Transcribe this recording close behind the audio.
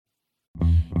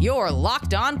You're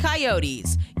Locked On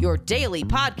Coyotes, your daily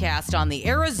podcast on the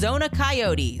Arizona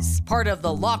Coyotes, part of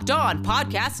the Locked On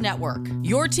Podcast Network,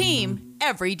 your team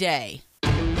every day.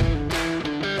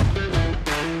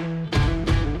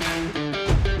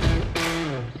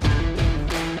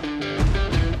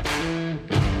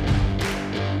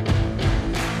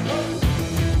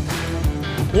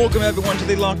 Welcome, everyone, to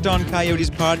the Locked On Coyotes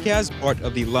podcast, part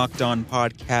of the Locked On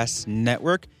Podcast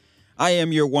Network. I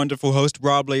am your wonderful host,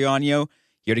 Rob Leonio,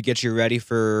 here to get you ready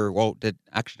for,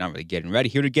 actually not really getting ready,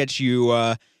 here to get you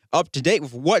up to date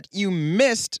with what you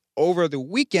missed over the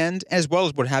weekend, as well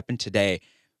as what happened today,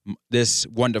 this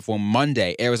wonderful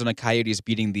Monday. Arizona Coyotes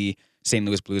beating the St.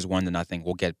 Louis Blues 1-0.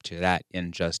 We'll get to that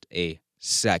in just a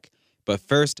sec. But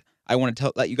first, I want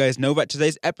to let you guys know that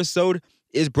today's episode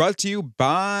is brought to you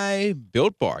by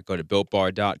Built Bar. Go to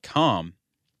BuiltBar.com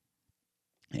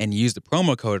and use the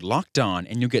promo code LOCKEDON,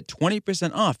 and you'll get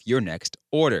 20% off your next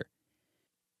order.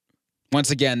 Once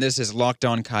again, this is Locked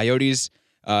On Coyotes,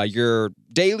 your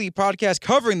daily podcast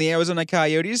covering the Arizona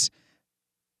Coyotes.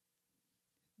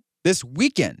 This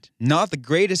weekend, not the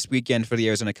greatest weekend for the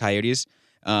Arizona Coyotes.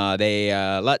 They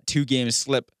let two games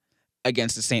slip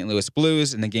against the St. Louis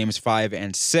Blues in the games 5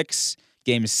 and 6.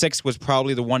 Game 6 was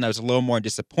probably the one that was a little more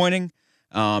disappointing,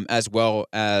 as well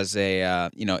as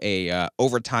a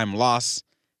overtime loss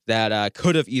that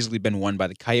could have easily been won by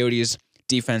the Coyotes.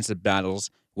 Defensive battles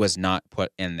was not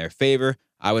put in their favor.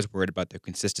 I was worried about their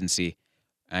consistency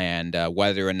and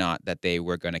whether or not that they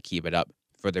were going to keep it up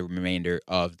for the remainder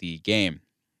of the game,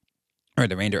 or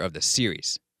the remainder of the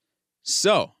series.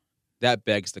 So that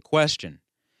begs the question.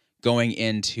 Going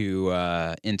into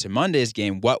Monday's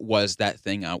game, what was that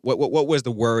thing? What was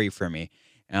the worry for me?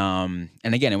 And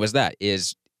again, it was that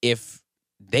is if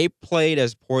they played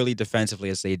as poorly defensively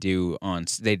as they did on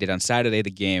Saturday,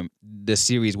 the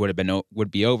series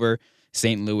would be over.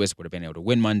 St. Louis would have been able to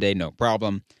win Monday, no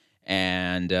problem,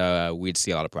 and we'd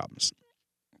see a lot of problems.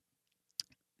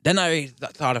 Then I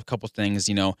thought of a couple things,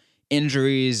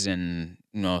 injuries and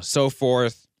so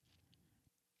forth.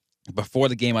 Before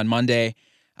the game on Monday,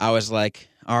 I was like,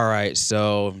 all right,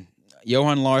 so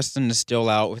Johan Larsson is still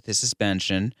out with his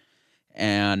suspension.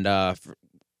 And, actually,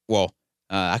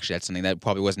 that's something that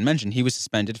probably wasn't mentioned. He was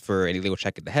suspended for an illegal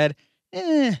check at the head.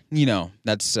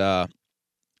 That's,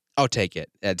 I'll take it.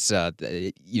 That's,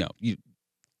 you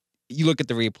look at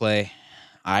the replay.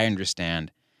 I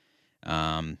understand.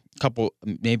 Couple,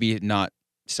 maybe not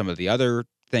some of the other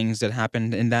things that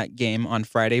happened in that game on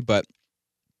Friday, but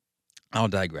I'll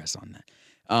digress on that.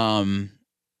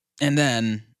 And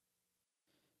then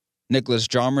Nicholas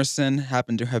Hjalmarsson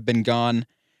happened to have been gone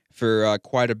for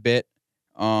quite a bit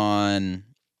on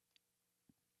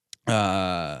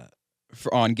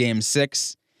Game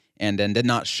 6, and then did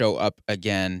not show up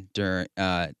again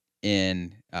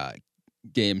in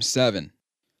Game 7.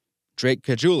 Drake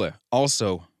Caggiula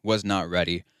also was not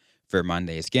ready for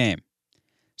Monday's game.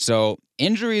 So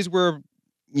injuries were,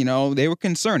 they were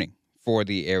concerning for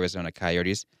the Arizona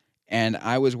Coyotes. And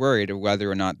I was worried whether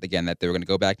or not, again, that they were going to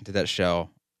go back into that shell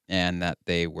and that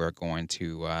they were going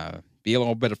to be a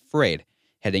little bit afraid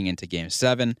heading into Game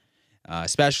 7,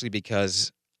 especially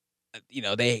because,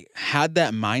 they had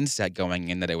that mindset going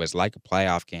in that it was like a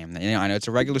playoff game. I know it's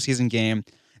a regular season game.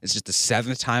 It's just the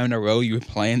 7th time in a row you were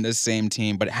playing the same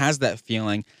team, but it has that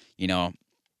feeling, you're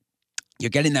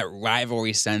getting that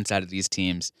rivalry sense out of these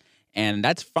teams, and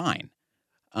that's fine.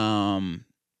 But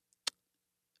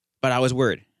I was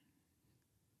worried.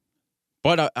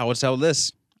 But I would tell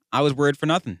this, I was worried for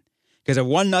nothing. Because a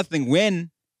 1-0 win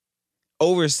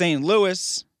over St.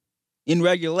 Louis in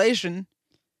regulation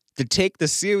to take the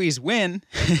series win,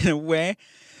 in a way,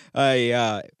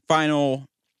 a final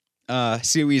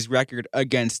series record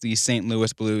against the St.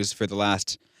 Louis Blues for the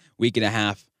last week and a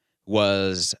half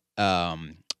was,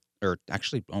 or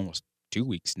actually almost 2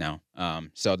 weeks now.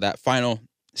 So that final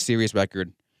series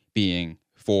record being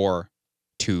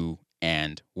 4-2-1,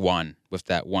 with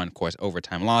that one, of course,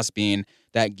 overtime loss being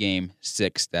that Game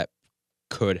 6 that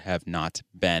could have not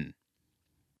been.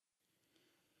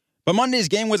 But Monday's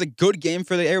game was a good game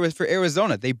for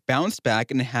Arizona. They bounced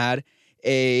back and had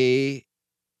a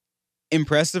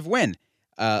impressive win.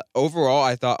 Overall,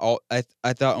 I thought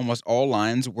almost all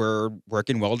lines were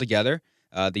working well together.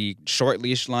 The short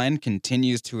leash line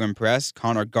continues to impress.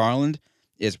 Connor Garland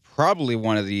is probably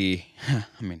one of the.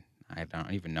 I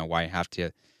don't even know why I have to.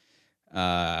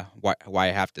 Why I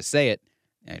have to say it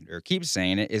or keep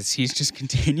saying it is he just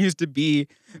continues to be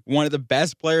one of the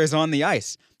best players on the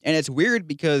ice. And it's weird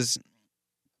because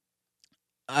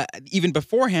even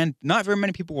beforehand, not very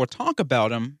many people will talk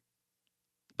about him,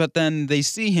 but then they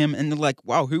see him and they're like,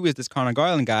 wow, who is this Connor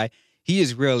Garland guy? he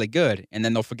is really good, and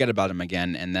then they'll forget about him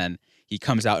again, and then he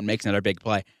comes out and makes another big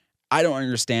play. I don't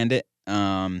understand it,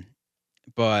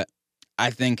 but I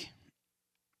think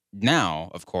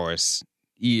now, of course,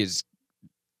 he is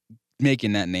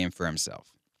making that name for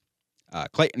himself.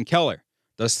 Clayton Keller,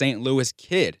 the St. Louis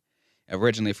kid,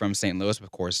 originally from St. Louis,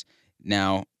 of course,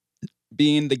 now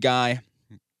being the guy,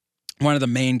 one of the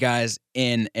main guys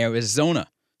in Arizona,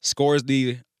 scores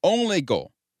the only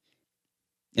goal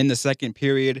in the second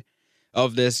period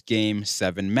of this Game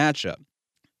 7 matchup.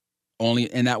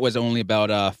 And that was only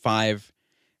about 5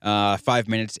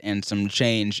 minutes and some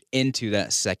change into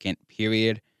that second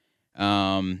period.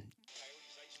 And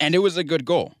it was a good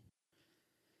goal.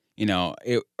 You know,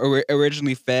 it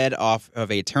originally fed off of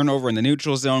a turnover in the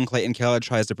neutral zone. Clayton Keller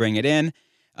tries to bring it in,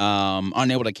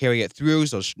 unable to carry it through.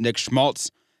 So Nick Schmaltz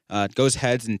goes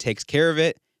heads and takes care of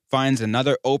it, finds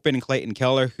another open Clayton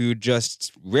Keller who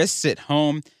just risks it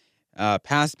home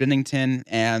past Binnington,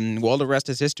 and well, the rest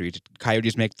is history.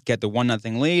 Coyotes get the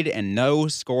 1-0 lead and no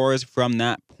scores from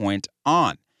that point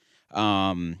on.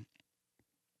 And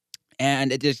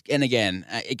again,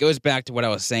 it goes back to what I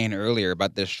was saying earlier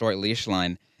about this short leash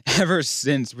line. Ever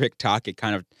since Rick Tocchet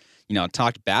kind of,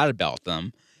 talked bad about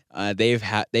them,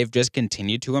 they've just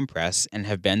continued to impress and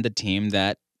have been the team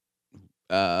that,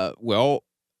 I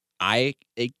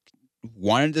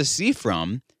wanted to see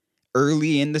from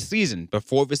early in the season,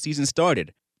 before the season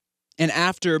started. And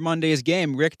after Monday's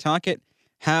game, Rick Tocchet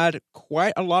had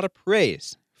quite a lot of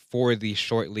praise for the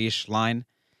short leash line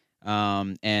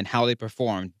and how they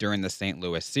performed during the St.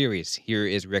 Louis series. Here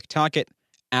is Rick Tocchet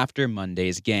after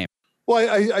Monday's game.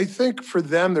 Well, I think for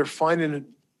them, they're finding,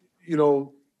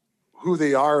 who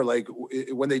they are. Like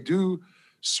when they do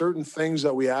certain things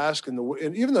that we ask, and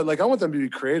even though, I want them to be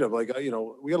creative. We got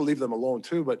to leave them alone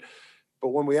too. But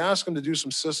when we ask them to do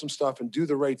some system stuff and do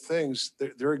the right things,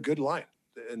 they're a good line.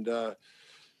 And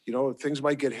things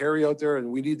might get hairy out there,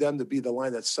 and we need them to be the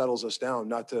line that settles us down,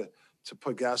 not to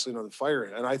put gasoline on the fire.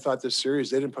 And I thought this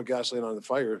series, they didn't put gasoline on the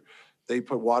fire. They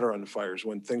put water on the fires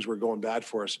when things were going bad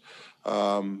for us.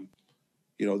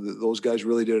 Those guys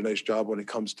really did a nice job when it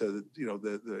comes to,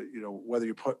 whether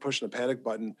you're pushing a panic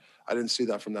button. I didn't see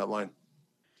that from that line.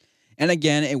 And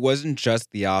again, it wasn't just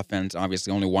the offense.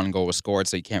 Obviously, only one goal was scored,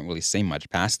 so you can't really say much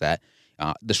past that.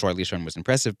 The short leash run was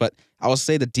impressive. But I will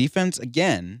say the defense,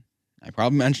 again, I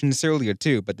probably mentioned this earlier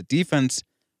too, but the defense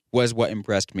was what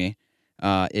impressed me.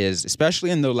 Is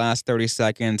especially in the last 30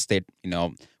 seconds, they,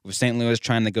 with St. Louis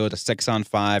trying to go to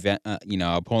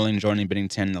 6-on-5, pulling Jordan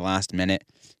Binnington in the last minute,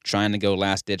 trying to go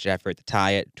last-ditch effort to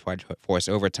tie it, try to force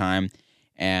overtime,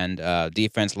 and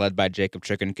defense led by Jacob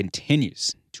Chicken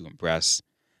continues to impress,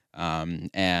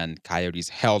 and Coyotes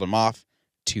held them off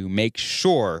to make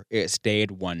sure it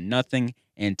stayed 1-0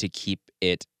 and to keep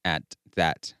it at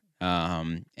that.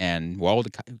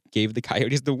 Gave the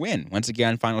Coyotes the win. Once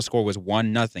again, final score was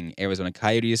 1-0. Arizona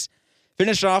Coyotes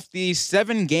finish off the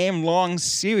 7-game-long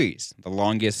series, the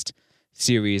longest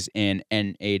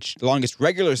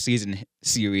regular season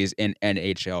series in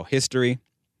NHL history.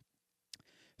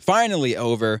 Finally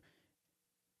over.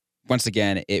 Once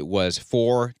again, it was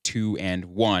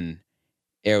 4-2-1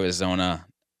 Arizona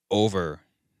over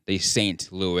the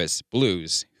St. Louis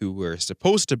Blues, who were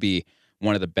supposed to be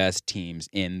one of the best teams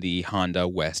in the Honda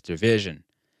West Division.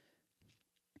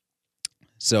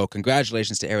 So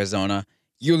congratulations to Arizona.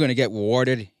 You're going to get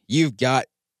rewarded. You've got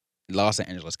Los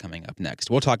Angeles coming up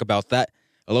next. We'll talk about that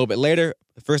a little bit later.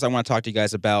 First, I want to talk to you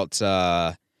guys about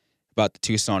the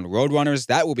Tucson Roadrunners.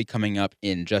 That will be coming up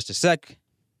in just a sec.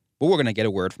 But we're going to get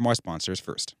a word from our sponsors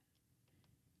first.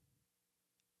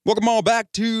 Welcome all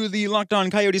back to the Locked On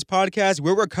Coyotes podcast,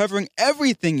 where we're covering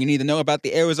everything you need to know about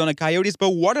the Arizona Coyotes.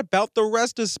 But what about the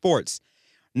rest of sports?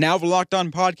 Now the Locked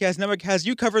On Podcast Network has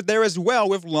you covered there as well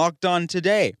with Locked On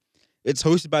Today. It's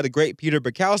hosted by the great Peter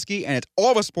Bukowski, and it's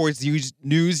all the sports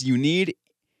news you need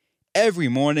every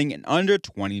morning in under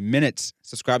 20 minutes.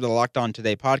 Subscribe to the Locked On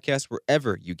Today podcast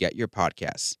wherever you get your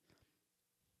podcasts.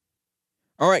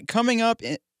 All right, coming up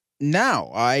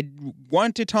now, I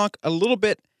want to talk a little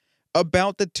bit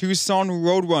about the Tucson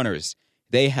Roadrunners.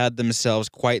 They had themselves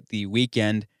quite the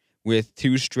weekend with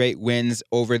 2 straight wins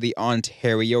over the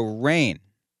Ontario Reign.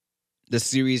 The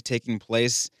series taking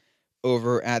place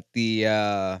over at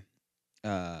the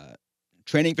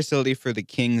training facility for the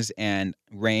Kings and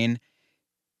Reign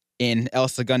in El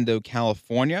Segundo,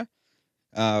 California.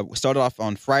 Started off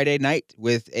on Friday night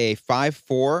with a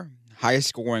 5-4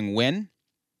 high-scoring win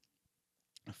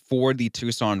for the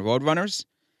Tucson Roadrunners,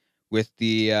 with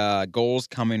the goals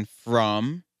coming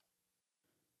from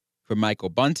Michael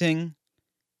Bunting,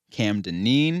 Cam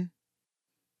Dineen,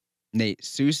 Nate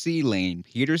Soucy, Lane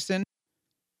Peterson,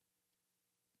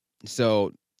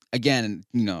 So again,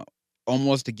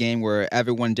 almost a game where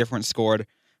everyone different scored,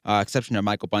 exception of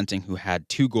Michael Bunting, who had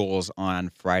 2 goals on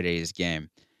Friday's game.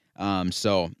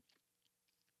 So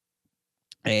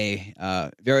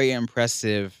a very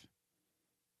impressive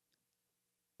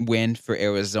win for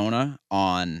Arizona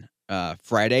on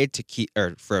Friday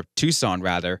for Tucson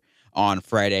rather, on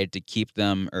Friday to keep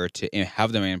them or to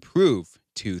have them improve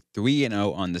to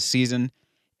 3-0 on the season.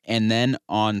 And then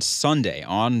on Sunday,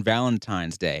 on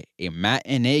Valentine's Day, a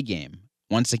matinee game.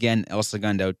 Once again, El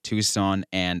Segundo, Tucson,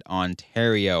 and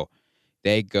Ontario.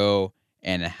 They go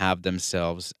and have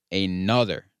themselves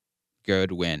another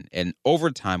good win, an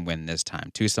overtime win this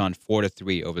time. Tucson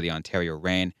 4-3 over the Ontario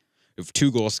Reign, with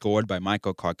 2 goals scored by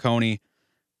Michael Carcone,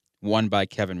 1 by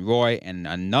Kevin Roy, and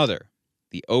another,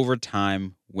 the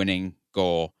overtime winning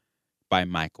goal by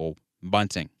Michael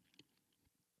Bunting.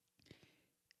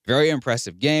 Very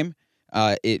impressive game.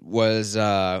 It was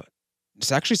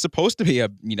it's actually supposed to be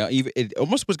it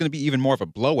almost was going to be even more of a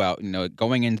blowout.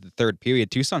 Going into the third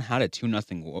period, Tucson had a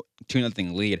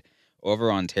 2-0 lead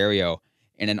over Ontario,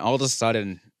 and then all of a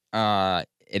sudden,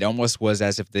 it almost was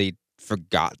as if they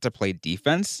forgot to play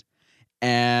defense,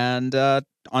 and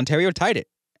Ontario tied it.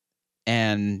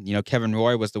 And Kevin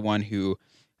Roy was the one who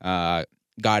got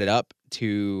it up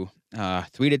to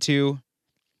 3-2.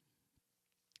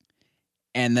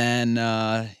 And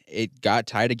then it got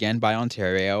tied again by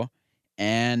Ontario.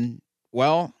 And,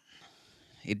 well,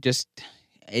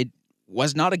 it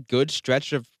was not a good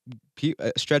stretch of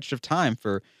time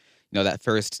for, that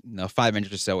first 5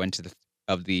 minutes or so into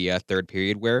the third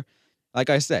period where, like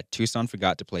I said, Tucson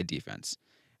forgot to play defense.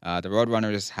 The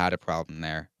Roadrunners had a problem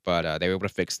there, but they were able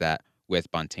to fix that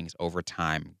with Bunting's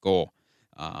overtime goal.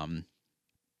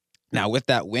 Now, with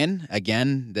that win,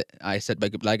 again,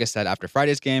 like I said, after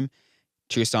Friday's game,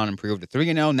 Tucson improved to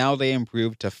 3-0. Now they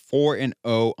improved to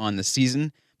 4-0 on the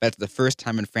season. That's the first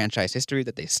time in franchise history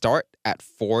that they start at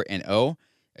 4-0.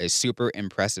 A super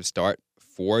impressive start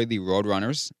for the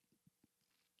Roadrunners.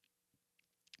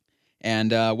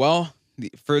 And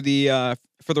for the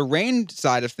Reign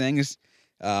side of things,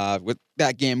 with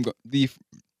that game, the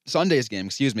Sunday's game,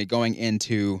 going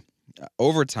into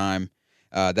overtime,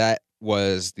 that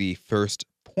was the first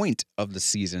point of the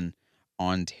season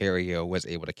Ontario was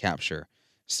able to capture.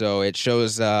 So it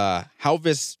shows how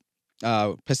this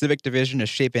Pacific Division is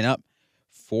shaping up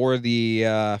for the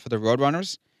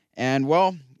Roadrunners. And,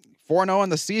 4-0 on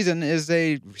the season is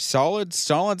a solid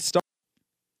start.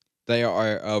 They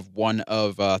are one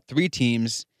of 3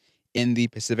 teams in the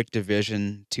Pacific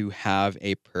Division to have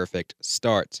a perfect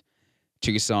start.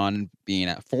 Tucson being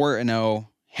at 4-0,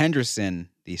 Henderson,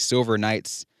 the Silver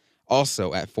Knights,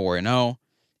 also at 4-0,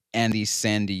 and the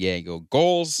San Diego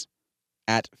Gulls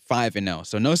at 5-0.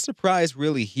 So no surprise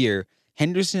really here.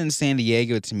 Henderson and San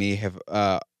Diego, to me,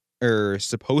 are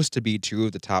supposed to be 2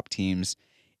 of the top teams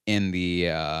in the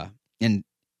in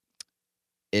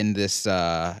this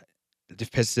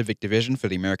Pacific Division for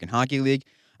the American Hockey League.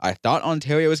 I thought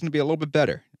Ontario was going to be a little bit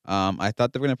better. I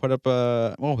thought they were going to put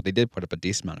up they did put up a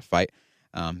decent amount of fight.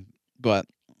 But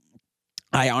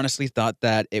I honestly thought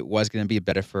that it was going to be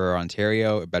better for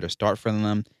Ontario, a better start for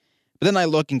them. But then I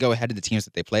look and go ahead to the teams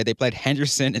that they played. They played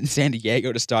Henderson and San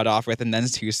Diego to start off with, and then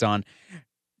Tucson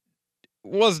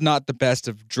was not the best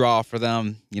of draw for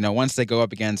them. Once they go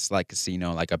up against like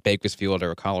a Bakersfield or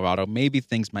a Colorado, maybe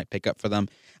things might pick up for them.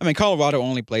 I mean, Colorado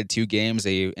only played 2 games.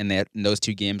 In those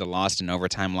 2 games, they lost an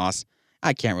overtime loss.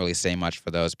 I can't really say much for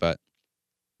those, but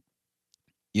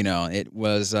it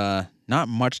was not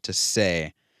much to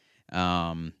say.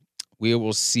 We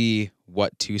will see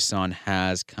what Tucson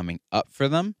has coming up for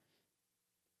them.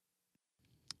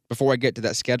 Before I get to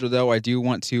that schedule, though, I do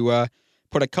want to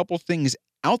put a couple things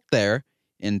out there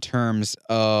in terms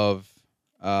of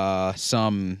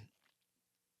some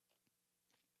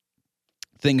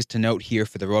things to note here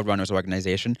for the Roadrunners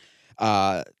organization.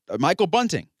 Michael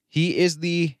Bunting, he is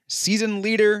the season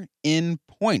leader in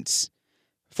points.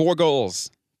 4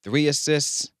 goals, 3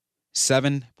 assists,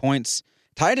 7 points.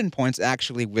 Tied in points,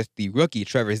 actually, with the rookie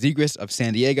Trevor Zegras of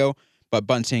San Diego. But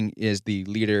Bunting is the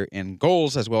leader in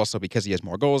goals as well. So because he has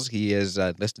more goals, he is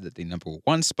listed at the number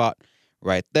 1 spot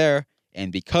right there.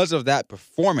 And because of that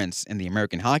performance in the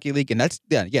American Hockey League, and that's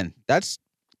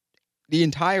the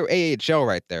entire AHL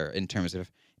right there in terms of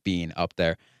being up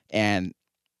there. And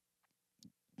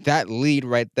that lead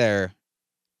right there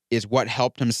is what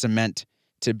helped him cement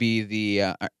to be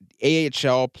the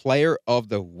AHL Player of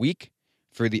the Week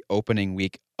for the opening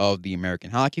week of the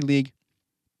American Hockey League.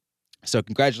 So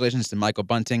congratulations to Michael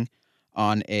Bunting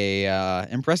on a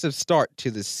impressive start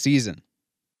to the season.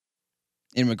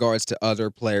 In regards to other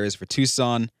players for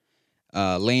Tucson,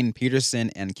 Lane Peterson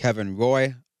and Kevin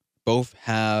Roy both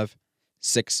have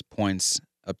 6 points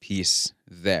apiece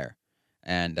there.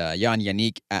 And Jan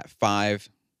Yannick at 5.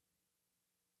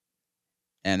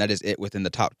 And that is it within the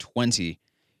top 20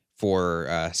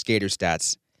 for skater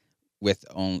stats with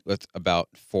about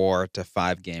 4 to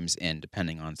 5 games in,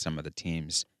 depending on some of the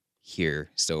teams here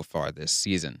so far this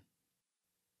season.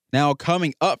 Now,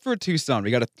 coming up for Tucson,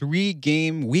 we got a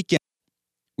 3-game weekend,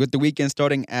 with the weekend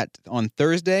starting on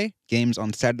Thursday, games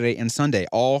on Saturday and Sunday,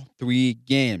 all 3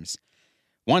 games.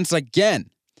 Once again,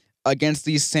 against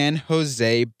the San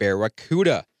Jose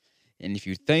Barracuda. And if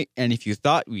you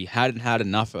thought we hadn't had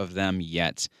enough of them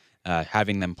yet,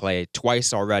 having them play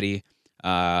twice already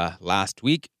last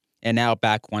week, and now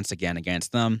back once again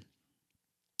against them.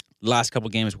 The last couple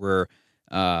games were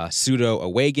pseudo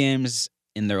away games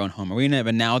in their own home arena,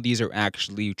 but now these are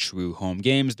actually true home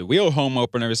games, the real home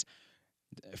openers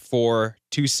for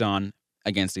Tucson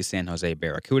against the San Jose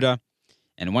Barracuda.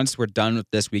 And once we're done with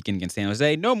this weekend against San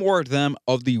Jose, no more of them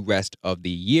of the rest of the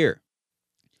year.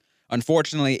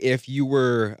 Unfortunately, if you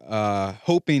were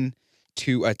hoping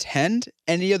to attend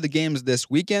any of the games this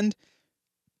weekend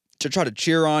to try to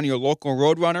cheer on your local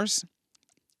Roadrunners,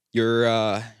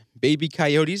 your baby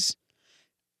Coyotes,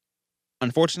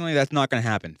 unfortunately, that's not going to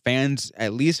happen. Fans,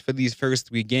 at least for these first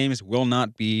 3 games, will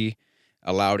not be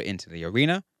allowed into the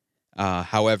arena.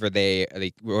 However, the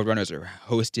Roadrunners are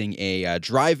hosting a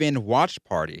drive-in watch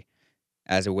party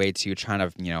as a way to try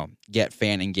to, get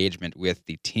fan engagement with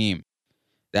the team.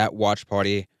 That watch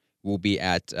party will be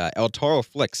at El Toro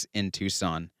Flicks in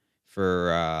Tucson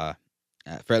for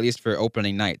at least for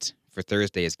opening night for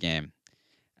Thursday's game.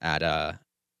 So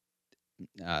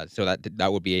that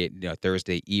will be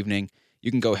Thursday evening. You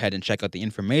can go ahead and check out the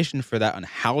information for that on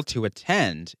how to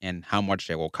attend and how much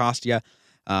it will cost you.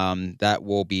 That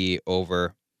will be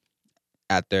over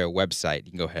at their website.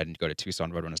 You can go ahead and go to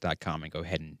TucsonRoadrunners.com and go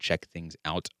ahead and check things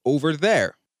out over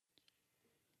there.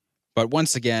 But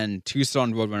once again,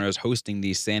 Tucson Roadrunners hosting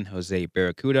the San Jose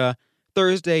Barracuda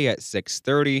Thursday at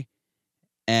 6:30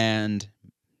 and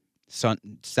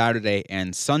Saturday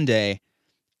and Sunday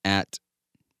at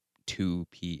 2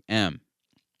 p.m.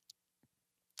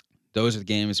 Those are the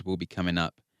games that will be coming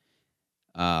up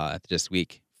this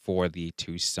week for the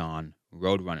Tucson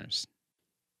Roadrunners.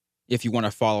 If you want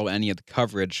to follow any of the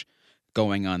coverage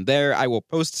going on there, I will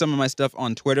post some of my stuff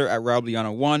on Twitter at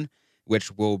RobLeano1,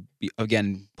 which will be,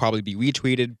 again, probably be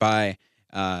retweeted by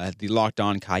the Locked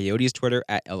On Coyotes Twitter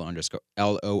at LO_Coyotes.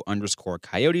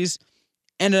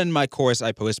 And then, of course,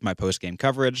 I post my post-game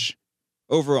coverage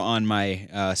over on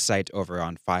my site over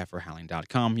on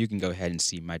fireforhowling.com. You can go ahead and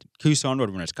see my Tucson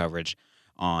Roadrunners coverage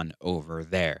on over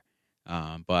there.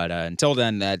 But until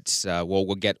then, that's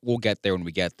we'll get there when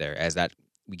we get there, as that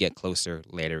we get closer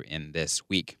later in this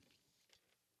week.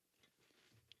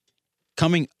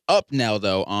 Coming up now,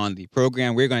 though, on the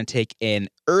program, we're going to take an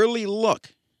early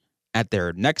look at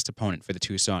their next opponent for the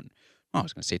Tucson. Oh, I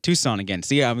was going to say Tucson again.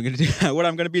 See how I'm going to do what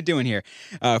I'm going to be doing here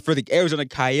for the Arizona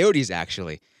Coyotes.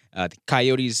 Actually, the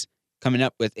Coyotes coming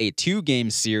up with a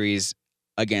 2-game series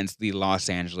against the Los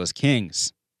Angeles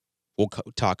Kings. We'll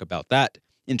talk about that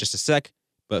in just a sec.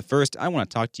 But first, I want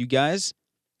to talk to you guys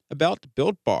about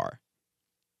Built Bar.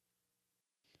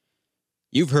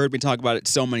 You've heard me talk about it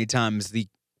so many times. The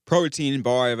protein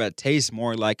bar that tastes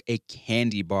more like a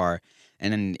candy bar.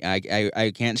 And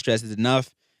I can't stress it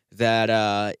enough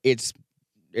that it's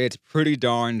pretty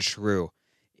darn true.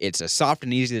 It's a soft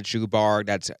and easy to chew bar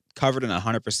that's covered in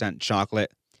 100%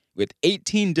 chocolate with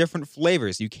 18 different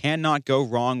flavors. You cannot go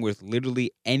wrong with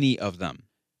literally any of them.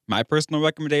 My personal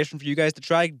recommendation for you guys to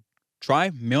try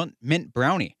mint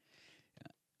brownie.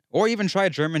 Or even try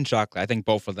German chocolate. I think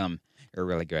both of them are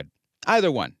really good.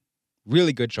 Either one.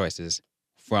 Really good choices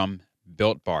from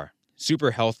Built Bar.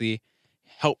 Super healthy.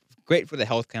 Great for the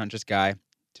health-conscious guy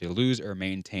to lose or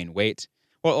maintain weight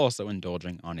while also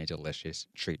indulging on a delicious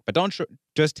treat. But don't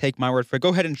just take my word for it. Go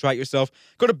ahead and try it yourself.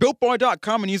 Go to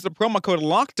BuiltBar.com and use the promo code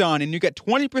LOCKEDON and you get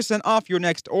 20% off your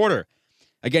next order.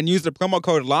 Again, use the promo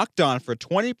code LOCKEDON for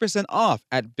 20% off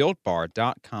at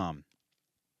BuiltBar.com.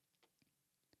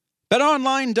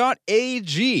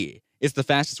 BetOnline.ag is the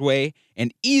fastest way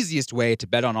and easiest way to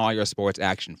bet on all your sports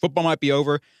action. Football might be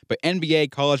over, but NBA,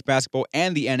 college basketball,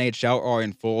 and the NHL are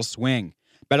in full swing.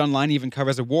 BetOnline even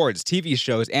covers awards, TV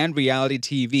shows, and reality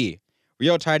TV.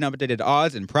 Real-time updated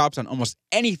odds and props on almost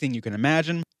anything you can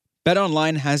imagine.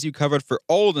 BetOnline has you covered for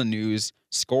all the news,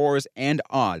 scores, and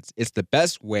odds. It's the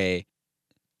best way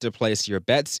to place your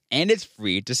bets, and it's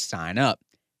free to sign up.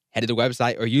 Head to the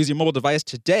website or use your mobile device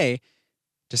today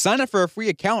to sign up for a free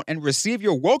account and receive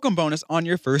your welcome bonus on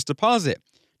your first deposit.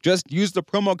 Just use the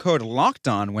promo code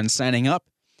LOCKEDON when signing up,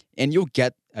 and you'll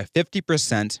get a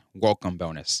 50% welcome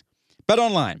bonus.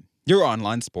 BetOnline, your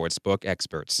online sportsbook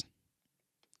experts.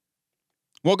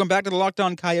 Welcome back to the Locked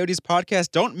On Coyotes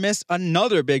podcast. Don't miss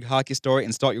another big hockey story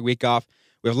and start your week off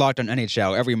with Locked On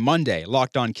NHL. Every Monday,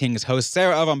 Locked On Kings host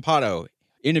Sarah Avampado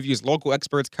interviews local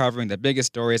experts covering the biggest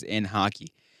stories in hockey.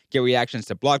 Get reactions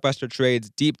to blockbuster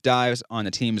trades, deep dives on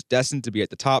the teams destined to be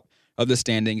at the top of the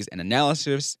standings, and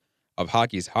analysis of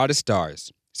hockey's hottest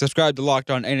stars. Subscribe to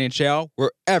Locked On NHL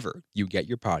wherever you get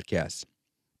your podcasts.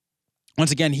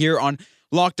 Once again, here on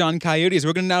Locked On Coyotes,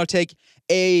 we're going to now take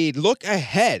a look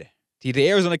ahead to the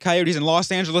Arizona Coyotes and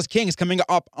Los Angeles Kings coming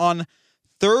up on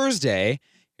Thursday.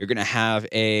 You're going to have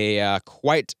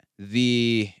quite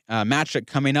the matchup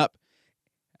coming up.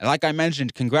 Like I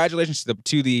mentioned, congratulations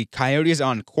to the Coyotes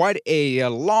on quite a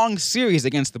long series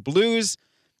against the Blues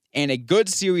and a good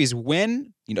series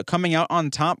win, coming out on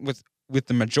top with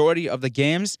the majority of the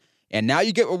games. And now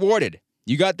you get rewarded.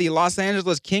 You got the Los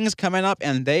Angeles Kings coming up,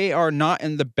 and they are not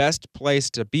in the best place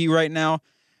to be right now.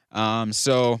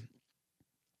 So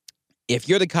if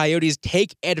you're the Coyotes,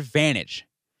 take advantage.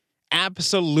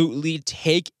 Absolutely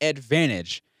take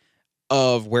advantage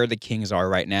of where the Kings are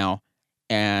right now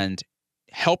and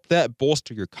help that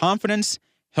bolster your confidence,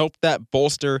 help that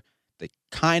bolster the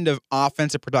kind of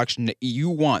offensive production that you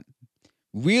want.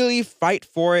 Really fight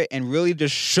for it and really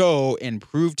just show and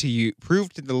prove to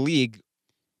the league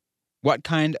what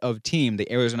kind of team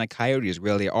the Arizona Coyotes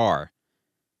really are.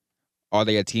 Are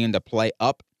they a team to play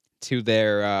up to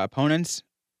their opponents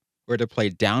or to play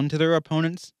down to their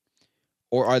opponents?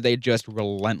 Or are they just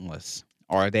relentless?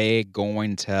 Are they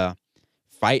going to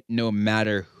fight no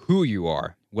matter who you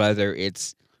are, whether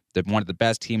it's one of the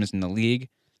best teams in the league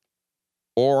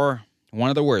or one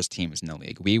of the worst teams in the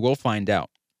league? We will find out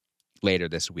later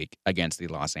this week against the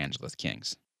Los Angeles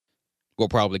Kings. We'll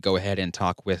probably go ahead and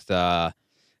talk with Sarah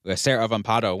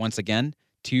Avampado once again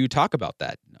to talk about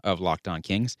that of Locked On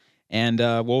Kings, and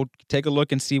we'll take a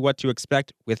look and see what to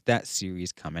expect with that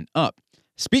series coming up.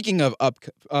 Speaking of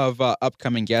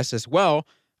upcoming guests as well,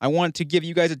 I want to give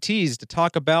you guys a tease to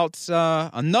talk about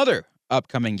another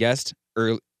upcoming guest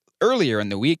earlier in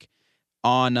the week.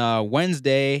 On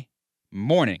Wednesday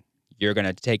morning, you're going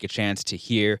to take a chance to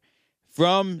hear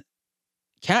from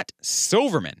Kat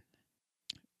Silverman,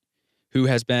 who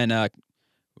has been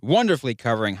wonderfully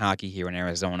covering hockey here in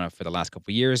Arizona for the last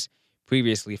couple of years,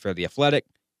 previously for The Athletic,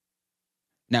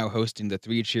 now hosting the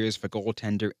Three Cheers for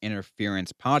Goaltender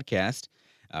Interference podcast.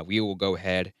 We will go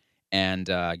ahead and,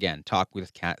 again, talk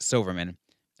with Kat Silverman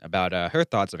about her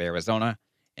thoughts of Arizona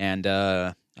and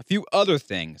a few other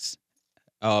things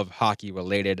of hockey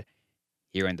related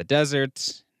here in the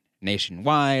desert,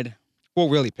 nationwide. We'll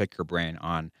really pick her brain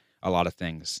on a lot of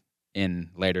things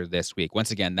in later this week. Once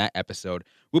again, that episode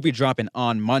will be dropping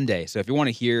on Monday. So if you want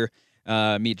to hear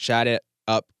me chat it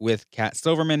up with Kat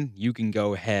Silverman, you can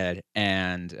go ahead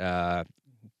and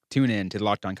tune in to the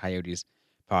Locked On Coyotes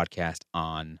podcast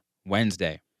on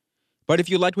Wednesday. But if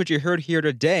you liked what you heard here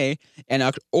today,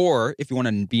 or if you want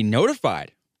to be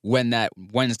notified when that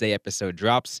Wednesday episode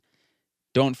drops,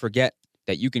 don't forget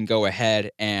that you can go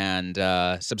ahead and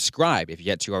subscribe if you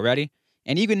get to already.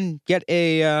 And you can get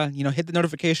hit the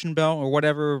notification bell or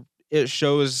whatever it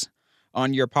shows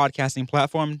on your podcasting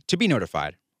platform to be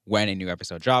notified when a new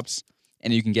episode drops.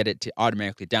 And you can get it to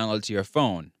automatically download to your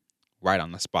phone right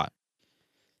on the spot.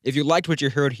 If you liked what you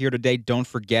heard here today, don't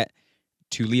forget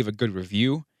to leave a good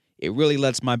review. It really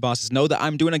lets my bosses know that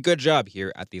I'm doing a good job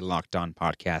here at the Locked On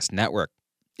Podcast Network.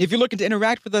 If you're looking to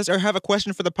interact with us or have a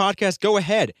question for the podcast, go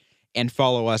ahead and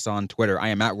follow us on Twitter. I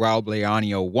am at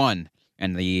RaulBleanio1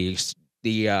 and the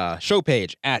show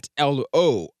page at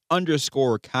LO_Coyotes.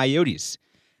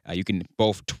 You can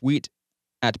both tweet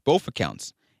at both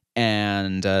accounts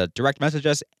and direct message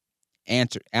us,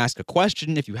 ask a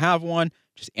question if you have one.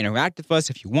 Just interact with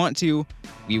us if you want to.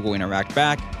 We will interact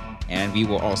back, and we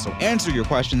will also answer your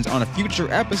questions on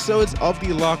future episodes of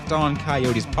the Locked On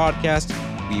Coyotes podcast.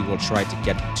 We will try to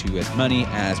get to as many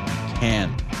as we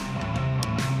can.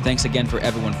 Thanks again for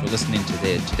everyone for listening to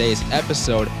today's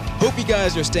episode. Hope you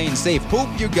guys are staying safe.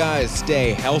 Hope you guys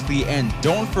stay healthy. And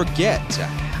don't forget to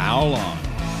howl on.